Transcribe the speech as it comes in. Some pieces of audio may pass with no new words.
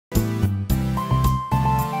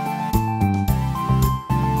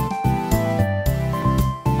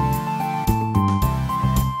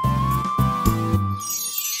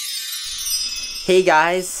Hey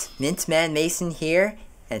guys, Mintman Mason here,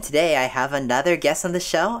 and today I have another guest on the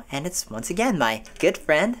show, and it's once again my good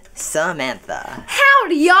friend, Samantha.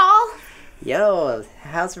 Howdy, y'all! Yo,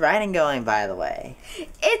 how's writing going, by the way?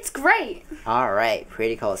 It's great. Alright,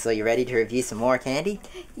 pretty cool. So you ready to review some more candy?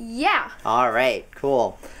 Yeah. Alright,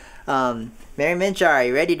 cool. Mary Minjar, are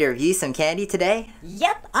you ready to review some candy today?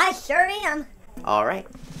 Yep, I sure am. Alright.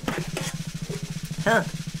 Huh.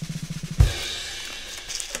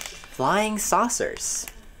 Flying Saucers.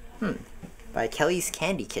 By Kelly's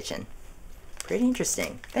Candy Kitchen. Pretty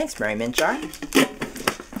interesting. Thanks, Mary Minjar.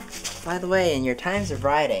 By the way, in your times of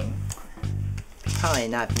riding, probably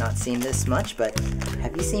not seen this much, but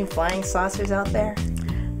have you seen flying saucers out there?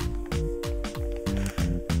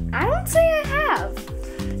 I don't say I have.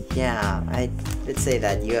 Yeah, I would say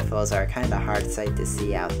that UFOs are kind of a hard sight to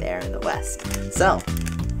see out there in the West. So,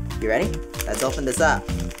 you ready? Let's open this up.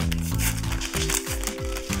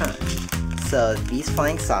 Huh. So these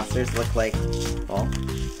flying saucers look like, well,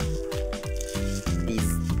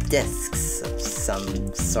 these discs of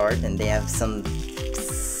some sort, and they have some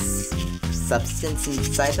substance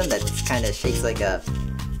inside them that kind of shakes like a,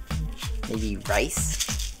 maybe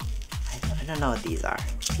rice? I don't know what these are.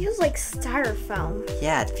 Feels like styrofoam.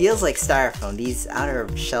 Yeah, it feels like styrofoam. These outer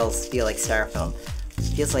shells feel like styrofoam.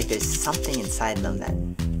 It feels like there's something inside them that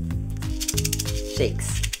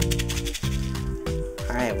shakes.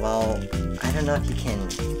 Alright, well, I don't know if you can,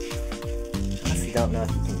 honestly don't know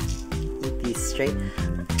if you can eat these straight.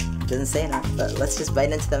 Doesn't say enough, but let's just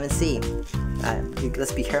bite into them and see.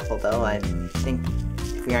 Let's be careful though. I think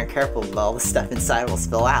if we aren't careful, all the stuff inside will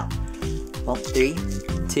spill out. Well, 3,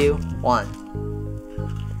 2, 1.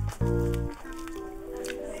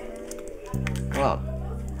 Well,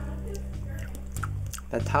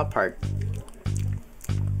 that top part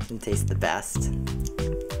didn't taste the best.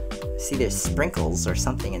 See, there's sprinkles or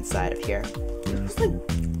something inside of here. There's like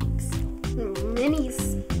mini,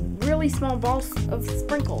 really small balls of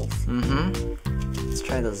sprinkles. Mm-hmm. Let's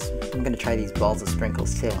try those. I'm gonna try these balls of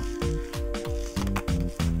sprinkles too.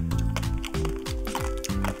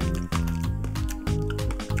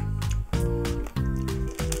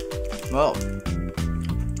 Whoa.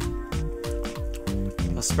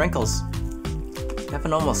 Those sprinkles have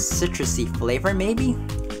an almost citrusy flavor, maybe?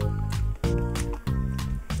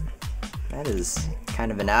 That is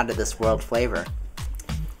kind of an out-of-this-world flavor.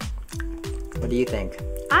 What do you think?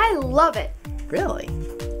 I love it. Really?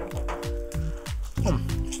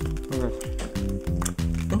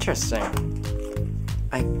 Interesting.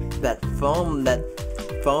 That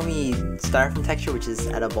foamy styrofoam texture, which is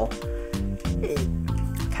edible, it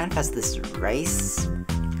kind of has this rice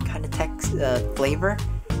kind of flavor,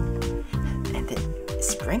 and the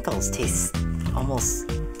sprinkles taste almost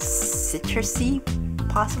citrusy,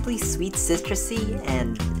 possibly sweet citrusy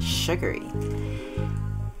and sugary.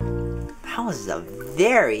 That was a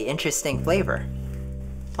very interesting flavor.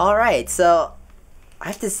 Alright, so I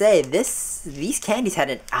have to say, these candies had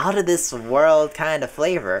an out-of-this-world kind of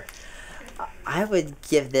flavor. I would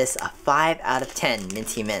give this a 5 out of 10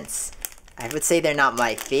 Minty Mints. I would say they're not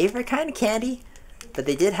my favorite kind of candy, but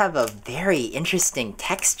they did have a very interesting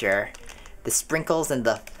texture. The sprinkles and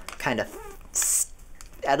the kind of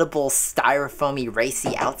edible styrofoamy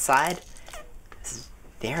racy outside. This is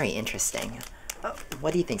very interesting.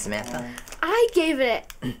 What do you think, Samantha? I gave it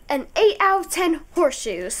an 8 out of 10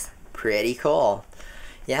 horseshoes. Pretty cool.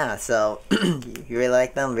 Yeah, so you really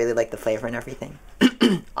like them? Really like the flavor and everything?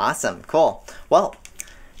 Awesome, cool. Well,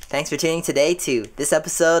 thanks for tuning today to this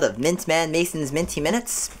episode of Mintman Mason's Minty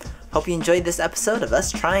Minutes. Hope you enjoyed this episode of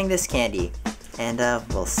us trying this candy. And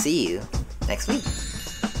we'll see you next week.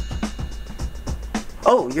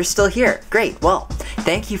 Oh, you're still here. Great. Well,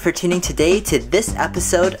 thank you for tuning today to this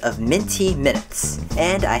episode of Minty Minutes.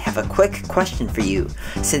 And I have a quick question for you.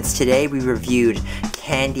 Since today we reviewed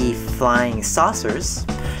candy flying saucers,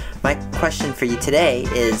 my question for you today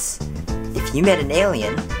is, if you met an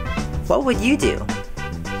alien, what would you do?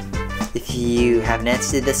 If you have an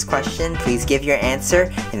answer to this question, please give your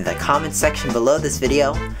answer in the comment section below this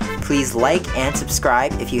video. Please like and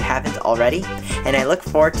subscribe if you haven't already, and I look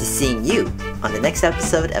forward to seeing you on the next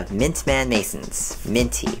episode of Mintman Mason's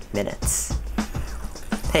Minty Minutes.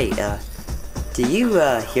 Hey, do you,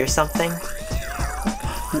 hear something?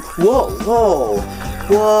 Whoa, whoa,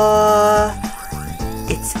 what?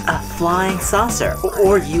 It's a flying saucer,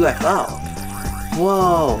 or UFO.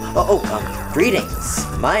 Whoa, greetings.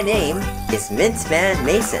 My name is Mintman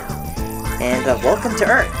Mason, and welcome to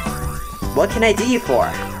Earth. What can I do you for?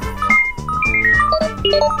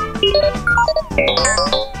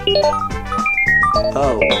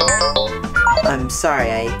 Oh, I'm sorry,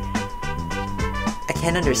 I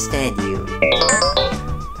can't understand you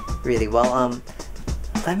really well.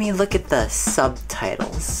 Let me look at the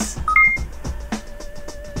subtitles.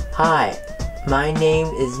 Hi, my name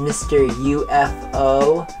is Mr.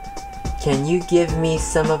 UFO. Can you give me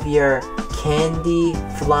some of your candy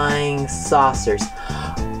flying saucers?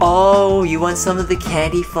 Oh, you want some of the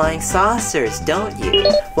candy flying saucers, don't you?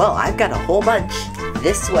 Well, I've got a whole bunch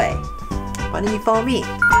this way. Why don't you follow me?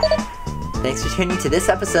 Thanks for tuning to this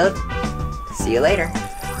episode. See you later.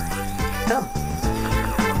 Come.